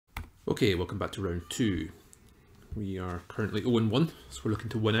Okay, welcome back to round 2. We are currently 0-1, so we're looking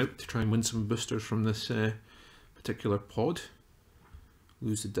to win out to try and win some boosters from this particular pod.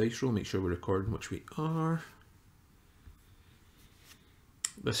 Lose the dice roll, make sure we're recording, which we are.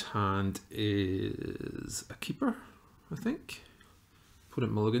 This hand is a keeper, I think.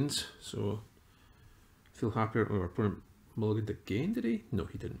 Opponent mulligans, so feel happier. Oh, our opponent mulliganed again, did he? No,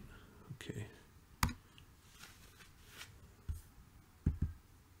 he didn't. Okay.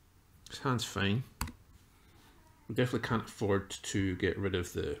 This hand's fine. We definitely can't afford to get rid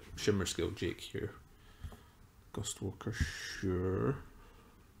of the Shimmer Scale Jake here. Gust Walker, sure.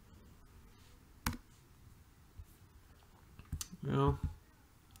 Well,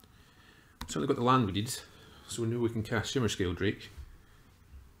 certainly got the land we need, so we know we can cast Shimmer Scale Drake.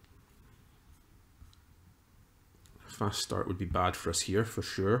 A fast start would be bad for us here, for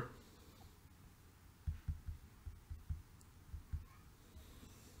sure.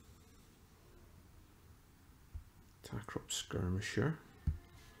 Attack-Crop Skirmisher.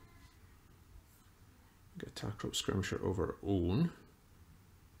 Get Attack-Crop Skirmisher over our own.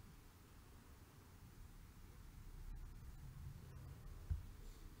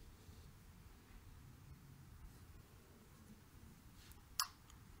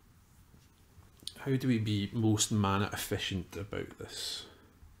 How do we be most mana efficient about this?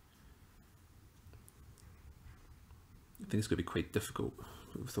 I think it's going to be quite difficult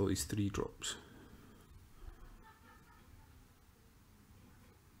with all these 3-drops.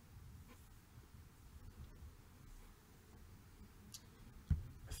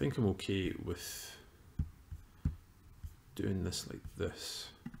 I think I'm okay with doing this like this.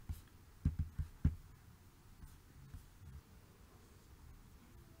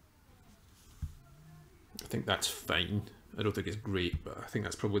 I think that's fine. I don't think it's great, but I think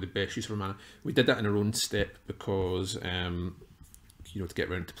that's probably the best use of our mana. We did that in our own step because, you know, to get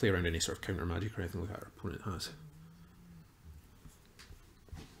around to play around any sort of counter magic or anything like that our opponent has.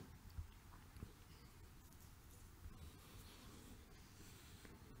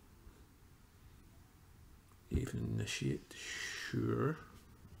 Even initiate, sure.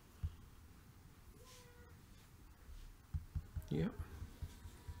 Yeah.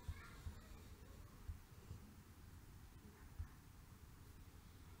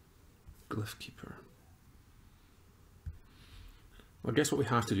 Glyph Keeper. Well, I guess what we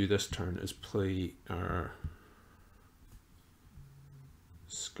have to do this turn is play our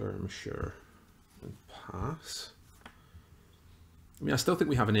Skirmisher and pass. I mean, I still think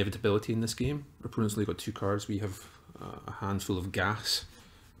we have inevitability in this game. Our opponent's only got 2 cards. We have a handful of gas.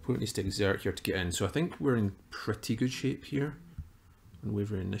 Opponent needs to exert here to get in. So I think we're in pretty good shape here.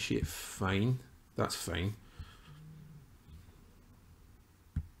 Unwavering Initiate, fine. That's fine.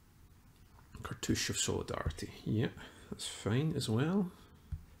 Cartouche of Solidarity. Yeah, that's fine as well.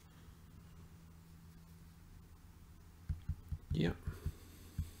 Yeah.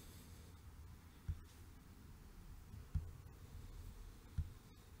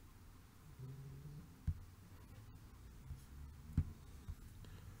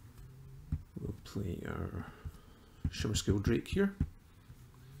 We'll play our Shimmer Scale Drake here.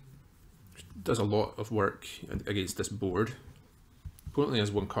 Does a lot of work against this board. Opponent only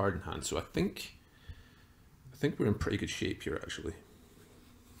has 1 card in hand, so I think we're in pretty good shape here actually.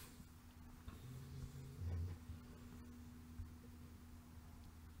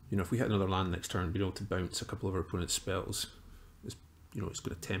 You know, if we hit another land next turn, we'd be able to bounce a couple of our opponent's spells. It's, you know, it's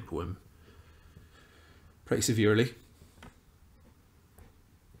going to tempo him pretty severely.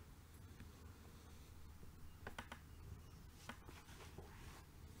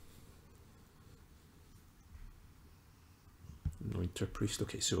 Anointer Priest.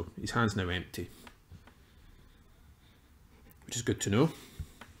 Okay, so his hand's now empty, which is good to know.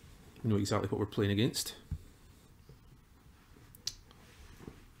 We know exactly what we're playing against.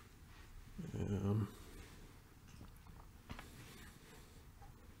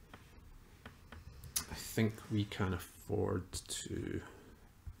 I think we can afford to...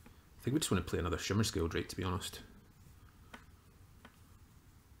 I think we just want to play another Shimmer Scale Drake, to be honest.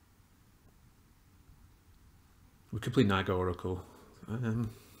 We could play Naga Oracle.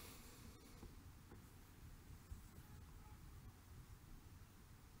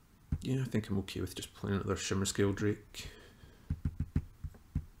 Yeah, I think I'm okay with just playing another Shimmer Scale Drake.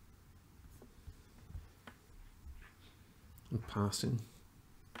 And passing.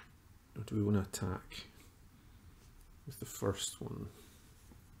 Or do we want to attack with the first one?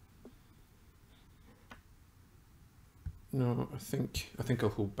 No, I think I'll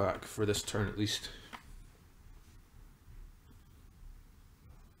hold back for this turn at least.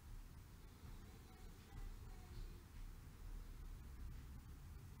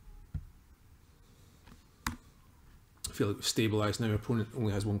 I feel like we've stabilised now. Our opponent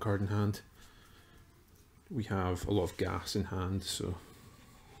only has one card in hand. We have a lot of gas in hand, so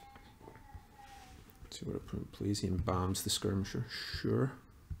let's see what our opponent plays. He embams the skirmisher, sure.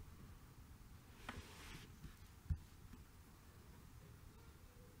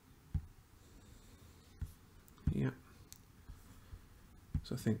 Yeah.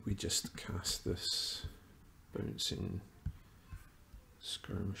 So I think we just cast this bouncing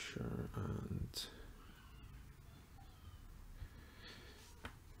skirmisher and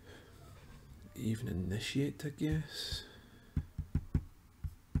even initiate, I guess.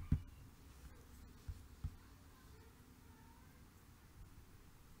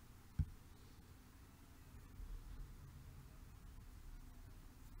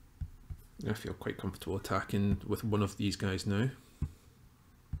 I feel quite comfortable attacking with one of these guys now.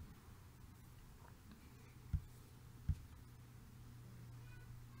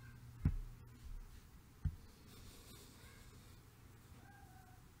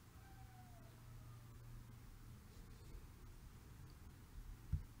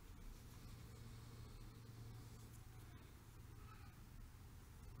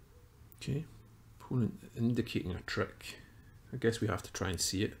 Okay, opponent indicating a trick. I guess we have to try and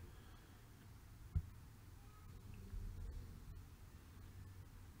see it.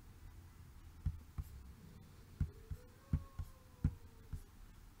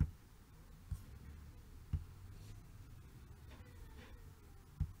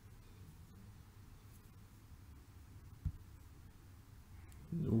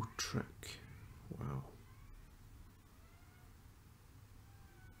 No trick. Wow.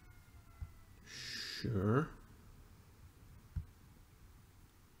 Sure.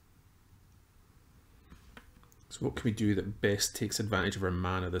 So what can we do that best takes advantage of our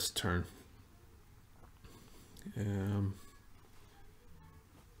mana this turn? I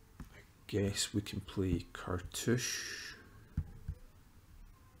guess we can play Cartouche.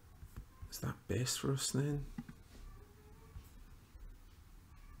 Is that best for us then?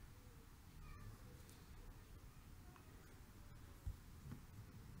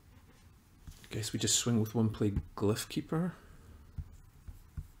 Guess we just swing with one, play Glyph Keeper.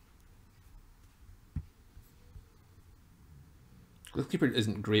 Glyph Keeper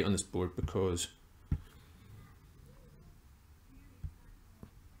isn't great on this board because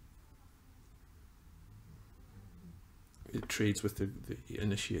it trades with the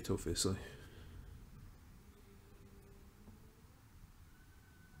initiate, obviously.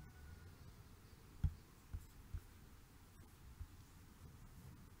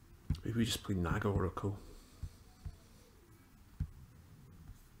 Maybe we just play Naga Oracle.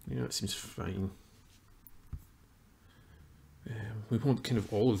 Yeah, it seems fine. We want kind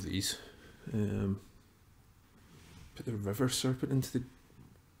of all of these. Put the River Serpent into the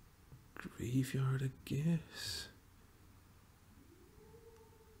graveyard, I guess.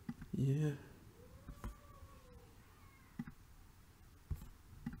 Yeah.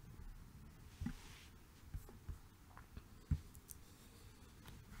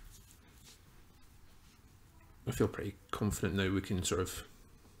 I feel pretty confident now we can sort of,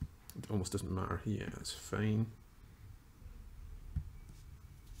 it almost doesn't matter. Yeah, that's fine.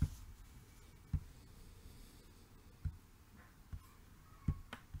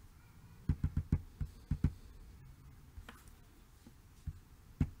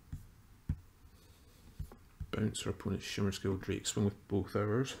 Bounce our opponent's Shimmerskull Drake, swing with both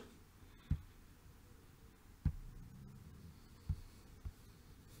ours.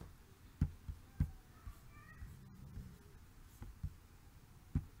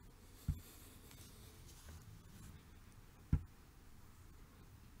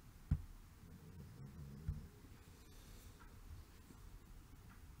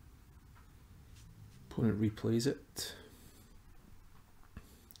 Opponent replays it.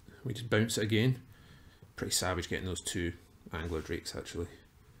 We just bounce it again. Pretty savage getting those two Angler Drakes actually.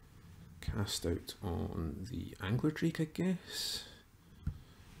 Cast out on the Angler Drake, I guess.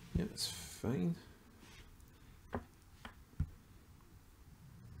 Yeah, that's fine.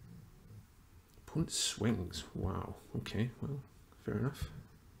 Opponent swings. Wow. Okay, well, fair enough.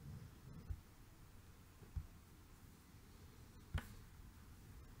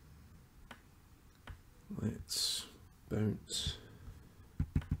 Let's bounce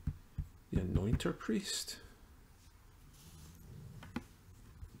the Anointer Priest.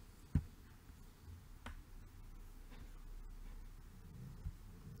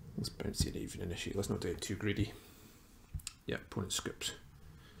 Let's bounce the Even Initiate. Let's not do it too greedy. Yeah, opponent scoops.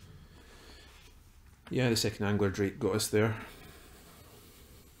 Yeah, the second Angler Drake got us there.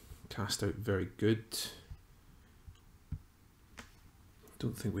 Cast out, very good.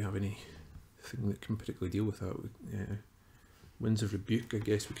 Don't think we have any thing that can particularly deal with that. Winds of Rebuke, I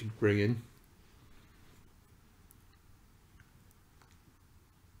guess we could bring in.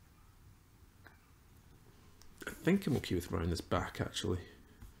 I think I'm okay with running this back, actually.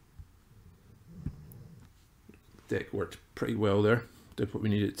 Deck worked pretty well there, did what we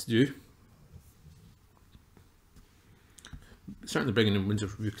needed it to do. Certainly bringing in Winds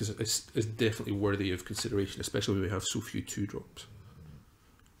of Rebuke is definitely worthy of consideration, especially when we have so few 2-drops.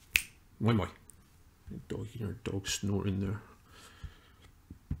 Why? Your dog snoring there.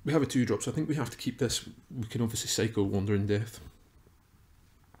 We have a 2-drop, so I think we have to keep this. We can obviously cycle Wandering Death.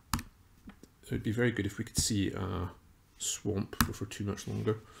 It would be very good if we could see a swamp for too much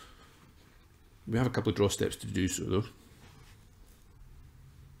longer. We have a couple of draw steps to do so though.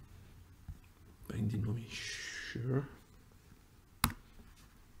 Binding Mummy, sure.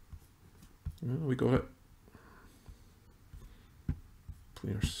 Well, we got it.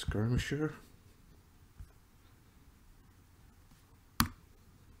 Play our Skirmisher.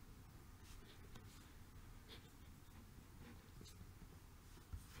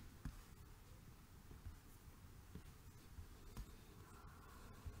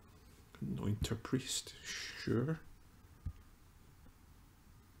 Anointer Priest, sure.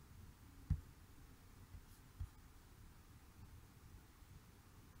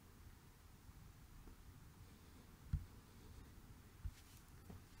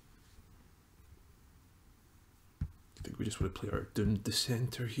 I think we just want to play our Doomed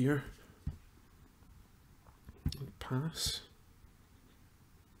Dissenter here. And pass.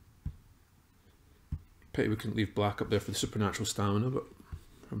 Pity we couldn't leave black up there for the supernatural stamina, but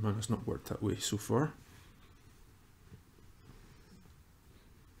our mana's not worked that way so far.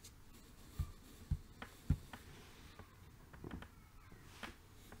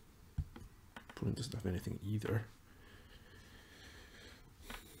 Opponent doesn't have anything either.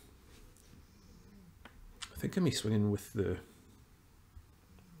 I think I may swing in with the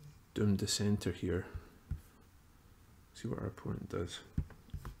Doomed Dissenter here. See what our opponent does.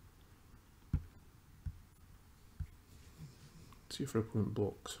 See if our opponent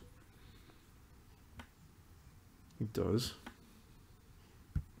blocks. He does.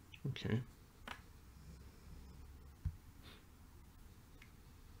 Okay.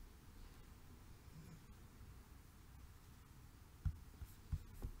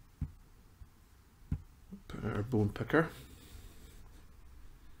 Put our Bone Picker.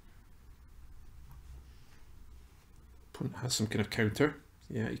 Opponent has some kind of counter.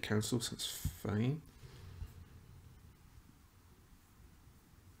 Yeah, he cancels, that's fine.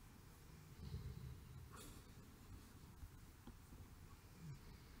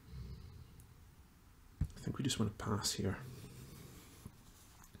 I think we just want to pass here.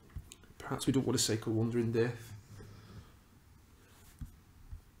 Perhaps we don't want to cycle Wandering Death.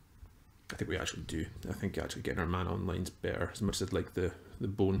 I think we actually do. I think actually getting our mana online is better. As much as I'd like the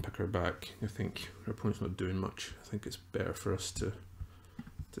Bone Picker back, I think our opponent's not doing much. I think it's better for us to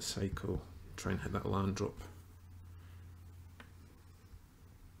cycle, try and hit that land drop.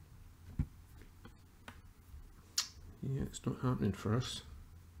 Yeah, it's not happening for us.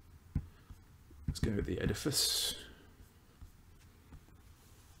 Let's get out the Edifice.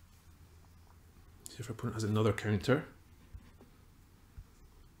 See if our opponent has another counter.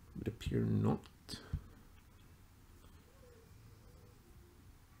 Would appear not.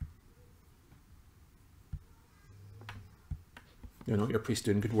 You know, your priest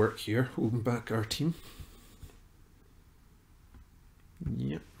doing good work here, holding back our team.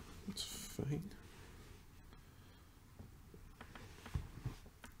 Yep, that's fine.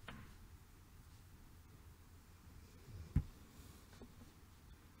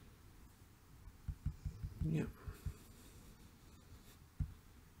 Yep.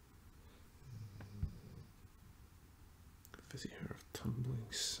 Fizzy Hair of Tumbling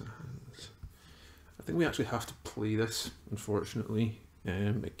Sands. I think we actually have to play this, unfortunately.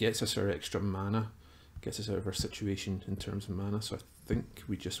 It gets us our extra mana, gets us out of our situation in terms of mana, so I think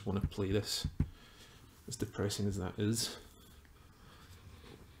we just want to play this, as depressing as that is.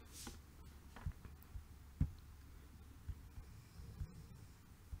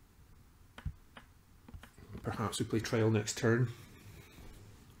 Perhaps we play Trial next turn.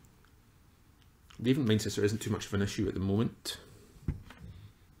 The Even Mind Sister isn't too much of an issue at the moment.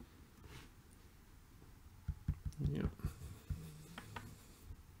 Yeah.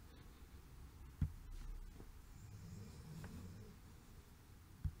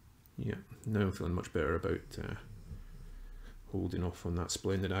 Yeah, now I'm feeling much better about holding off on that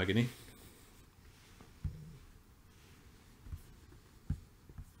Splendid Agony.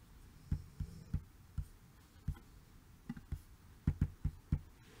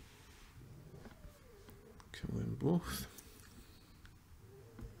 both.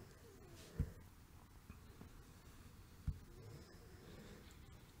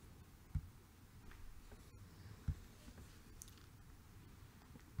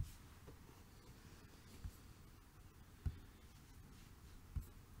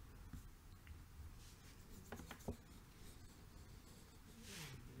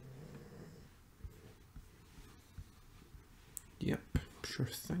 Yep, sure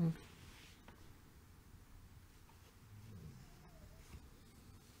thing.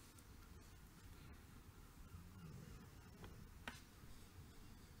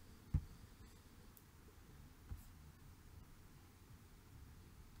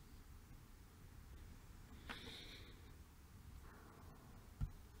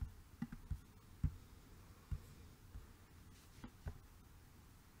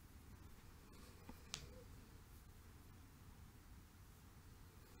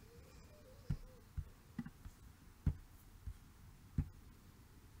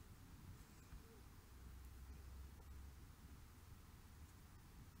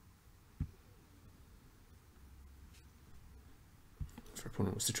 If our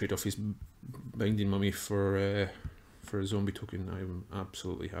opponent wants to trade off his binding mummy for a zombie token, I'm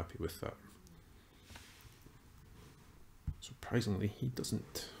absolutely happy with that. Surprisingly, he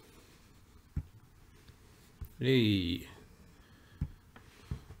doesn't. Hey!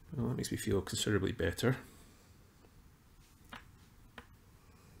 Well, that makes me feel considerably better.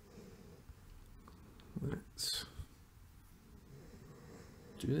 Let's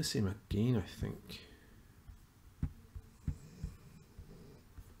do the same again, I think.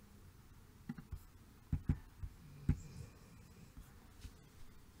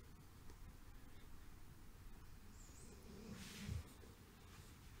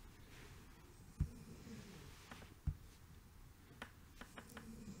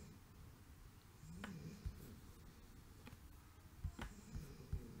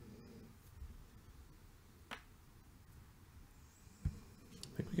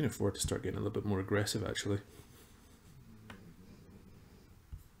 I think we can afford to start getting a little bit more aggressive, actually.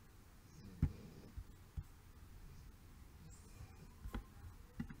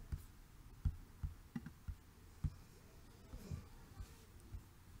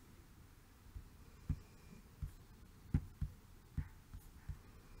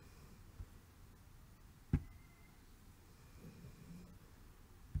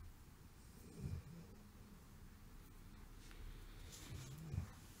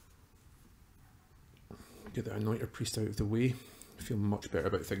 Get the Anointer Priest out of the way. I feel much better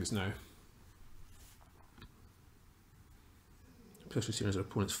about things now. Especially seeing as our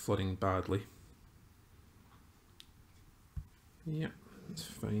opponent's flooding badly. Yeah, that's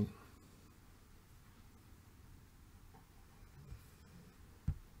fine.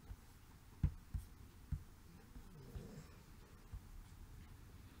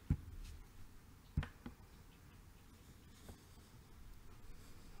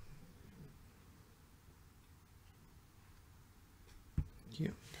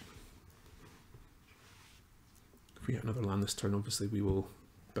 Yep. If we get another land this turn, obviously we will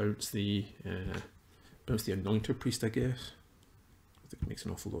bounce the Anointer Priest, I guess. I think it makes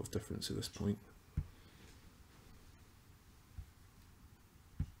an awful lot of difference at this point.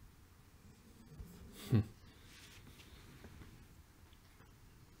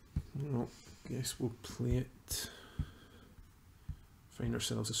 Well, I guess we'll play it. Find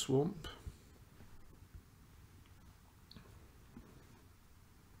ourselves a swamp.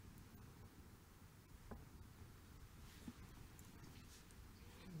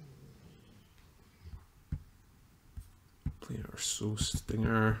 Play our Soul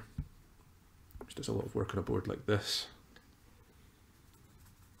Stinger, which does a lot of work on a board like this.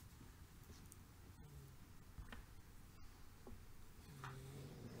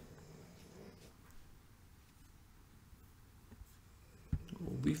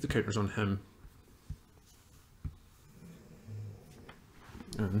 We'll leave the counters on him.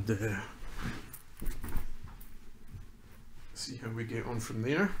 And see how we get on from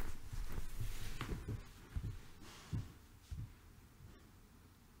there.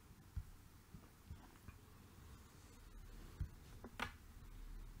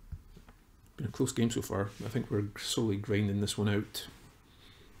 Been a close game so far. I think we're slowly grinding this one out.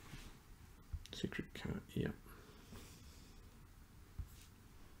 Sacred Cat, yeah.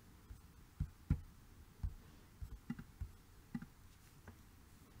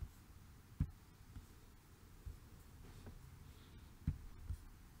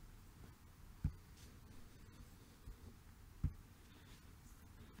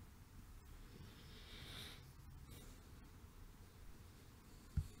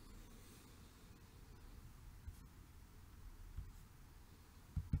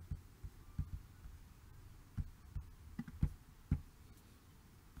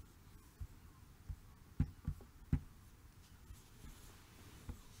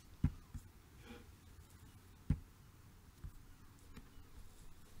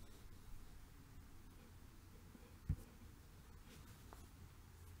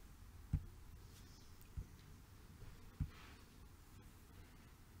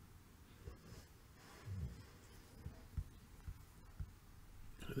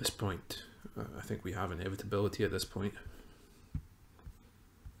 this point. I think we have inevitability at this point.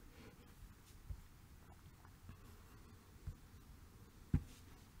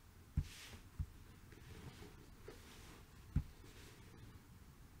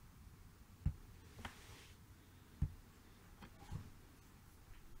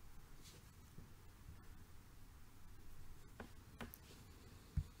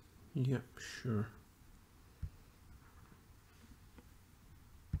 Yep, sure.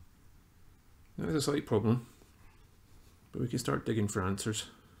 There's a slight problem, but we can start digging for answers.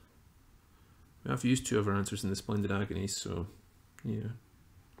 We have used 2 of our answers in the Splendid Agonies, so yeah,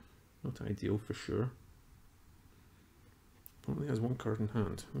 not ideal for sure. Only has 1 card in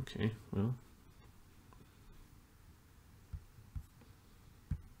hand. Okay, well.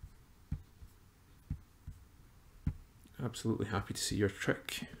 Absolutely happy to see your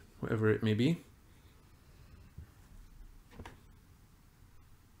trick, whatever it may be.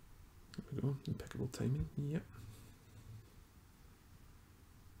 There we go, impeccable timing, yep.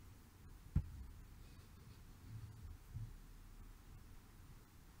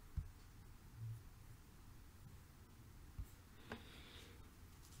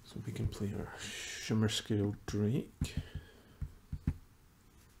 So we can play our Shimmer Scale Drake.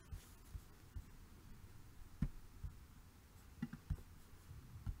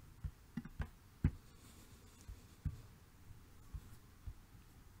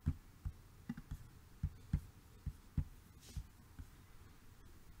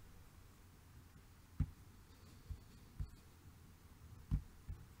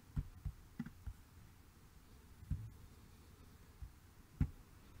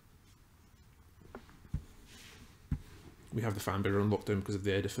 We have the fan bearer on lockdown because of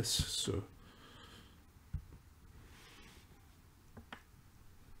the edifice, so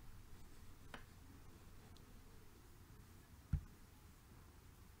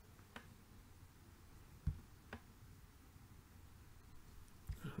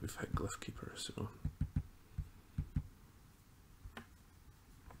we've had Glyph Keeper, so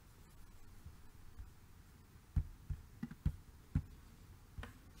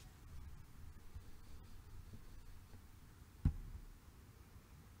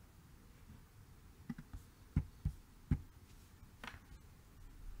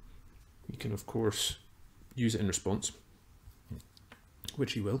can of course use it in response,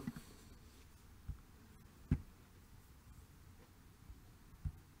 which he will.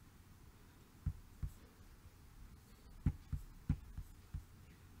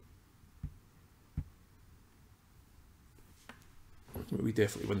 But we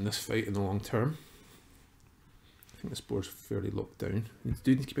definitely win this fight in the long term. I think this board's fairly locked down. We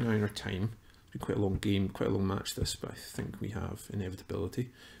do need to keep an eye on our time. It's been quite a long game, quite a long match this, but I think we have inevitability.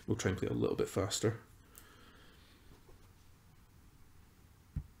 We'll try and play a little bit faster.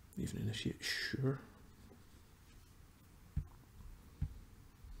 Even initiate, sure.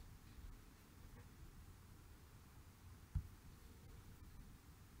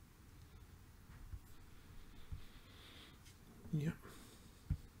 Yep.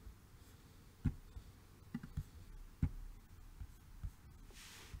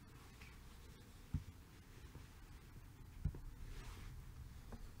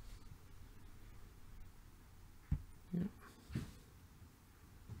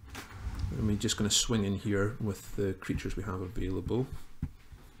 And we're just going to swing in here with the creatures we have available.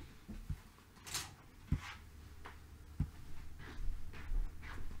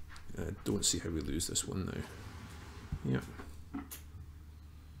 I don't see how we lose this one now. Yep.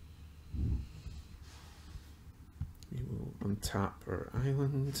 We will untap our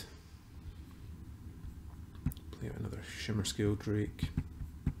island. Play out another Shimmer Scale Drake.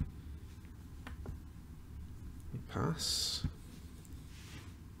 Pass.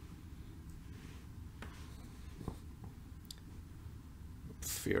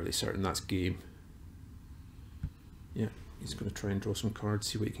 Fairly certain that's game. Yeah, he's going to try and draw some cards,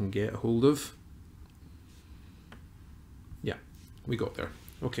 see what he can get a hold of. Yeah, we got there.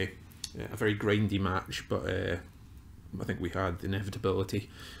 Okay, a very grindy match, but I think we had inevitability.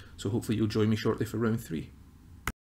 So hopefully you'll join me shortly for round 3.